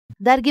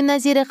дар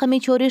гимназияи рақами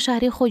 4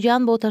 шаҳри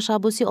Хоҷанд бо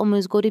ташаббуси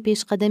омӯзгори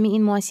пешқадами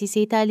ин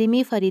муассисаи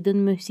таълимӣ Фаридун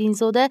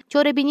Муҳсинзода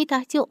чорабинӣ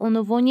таҳти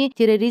унвони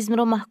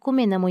терроризмро маҳкум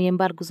менамоем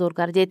баргузор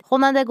гардид.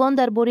 Хонандагон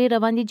дар бораи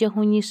раванди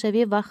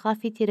ҷаҳонишавӣ ва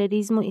хавфи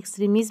терроризму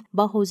экстремизм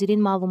ба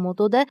ҳозирин маълумот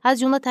дода, аз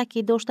ҷумла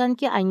таъкид доштанд,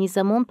 ки айни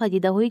замон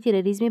падидаҳои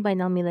терроризми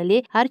байналмилалӣ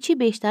ҳарчи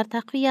бештар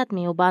тақвият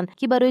меёбанд,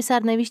 ки барои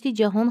сарнавишти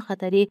ҷаҳон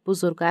хатари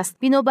бузург аст.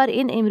 Бинобар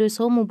ин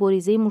имрӯзҳо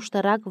муборизаи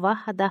муштарак ва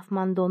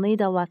ҳадафмандонаи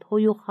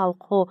давлатҳою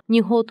халқҳо,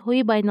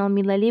 ниҳодҳои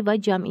байналмилалӣ ва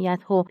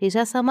ҷамъиятҳо пеш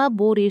аз ҳама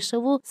бо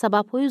решаву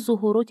сабабҳои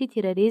зуҳуроти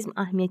терроризм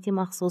аҳамияти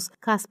махсус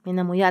касб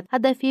менамояд.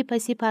 ҳадафи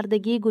паси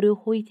пардагии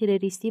гурӯҳҳои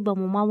террористӣ ба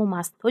мо маълум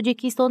аст.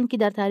 Тоҷикистон, ки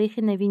дар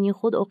таърихи навини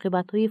худ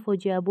оқибатҳои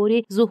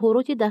фоҷиабори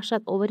зуҳуроти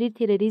даҳшатовари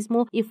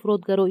терроризму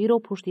ифротгароиро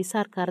пушти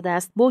сар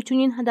кардааст, бо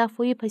чунин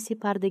ҳадафҳои паси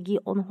пардагӣ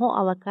онҳо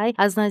аллакай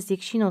аз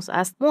наздик шинос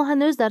аст. мо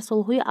ҳанӯз дар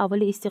солҳои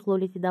аввали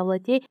истиқлолияти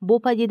давлатӣ бо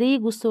падидаи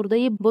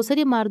густурдаи бо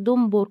сари мардум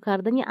бор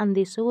кардани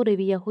андешаву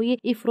равияҳои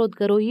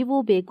ифротгароиву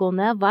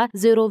бегона ва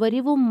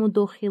зеровариву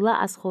мудохила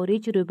аз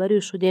хориҷ рӯбарӯ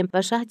шудем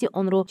ва шаҳди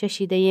онро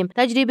чашидаем.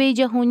 таҷрибаи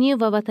ҷаҳонӣ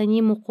ва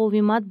ватании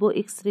муқовимат бо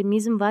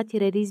экстремизм ва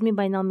терроризми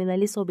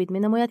байналмилалӣ собит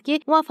менамояд, ки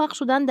муваффақ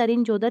шудан дар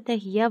ин ҷода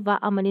таҳия ва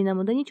амалӣ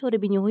намудани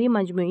чорабиниҳои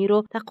маҷмӯиро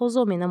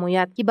тақозо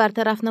менамояд, ки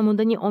бартараф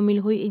намудани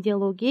омилҳои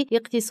идеологӣ,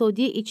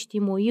 иқтисодӣ,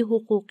 иҷтимоӣ,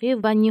 ҳуқуқӣ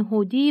ва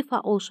ниҳодии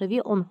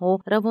фаъолшавии онҳо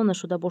равона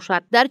шуда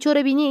бошад. дар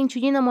чорабинӣ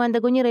инчунин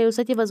намояндагони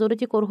раёсати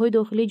вазорати корҳои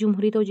дохилии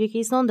ҷумҳурии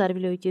Тоҷикистон дар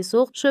вилояти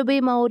Суғд,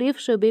 шӯъбаи маориф,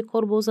 шӯъбаи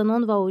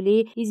корбозанон ва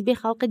оилаи ҳизби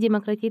халқи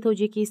демократии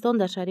Тоҷикистон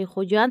дар шаҳри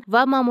Хоҷанд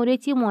ва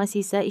маъмурияти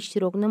муассиса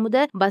иштирок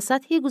намуда ба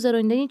сатҳи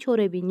гузарондани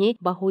чорабинӣ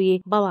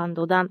баҳои баланд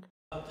доданд.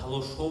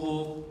 талошҳову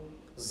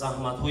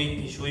заҳматҳои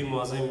пешҳои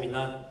муаззами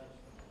миллат,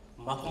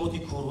 мақомоти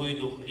корҳои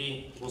дохилӣ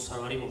бо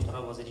сарвари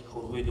муҳтарам вазири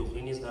корҳои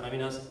дохилӣ низ дар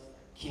ҳамин аст,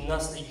 ки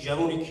насли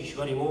ҷавони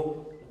кишвари мо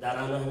дар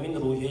ана ҳамин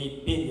рӯҳияи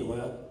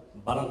бениҳоят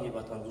баланди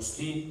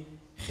ватандӯстӣ,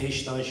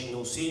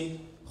 хештаншиносӣ,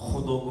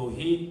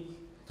 худогоҳӣ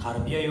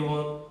тарбия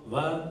ёбанд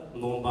ва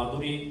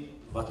номбардори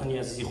ватани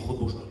азизи худ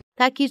бошанд.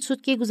 таъкид шуд,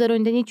 ки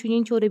гузарондани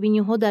чунин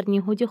чорабиниҳо дар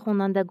ниҳоди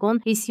хонандагон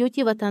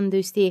ҳиссиёти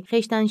ватандӯстӣ,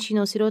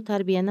 хештаншиносиро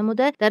тарбия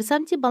намуда, дар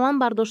самти баланд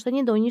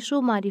бардоштани донишу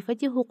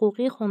маърифати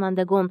ҳуқуқии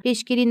хонандагон,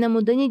 пешгирӣ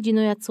намудани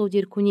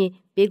ҷиноятсодиркунӣ,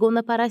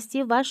 бегонапарастӣ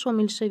ва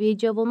шомилшавии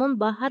ҷавонон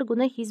ба ҳар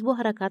гуна ҳизбу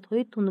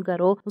ҳаракатҳои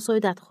тунгаро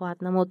мусоидат хоҳад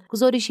намуд.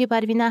 гузориши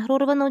Парвина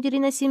Аҳророва, Нодири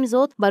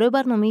Насимзод барои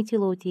барномаи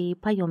иттилоотии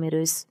Паёми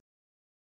рӯз.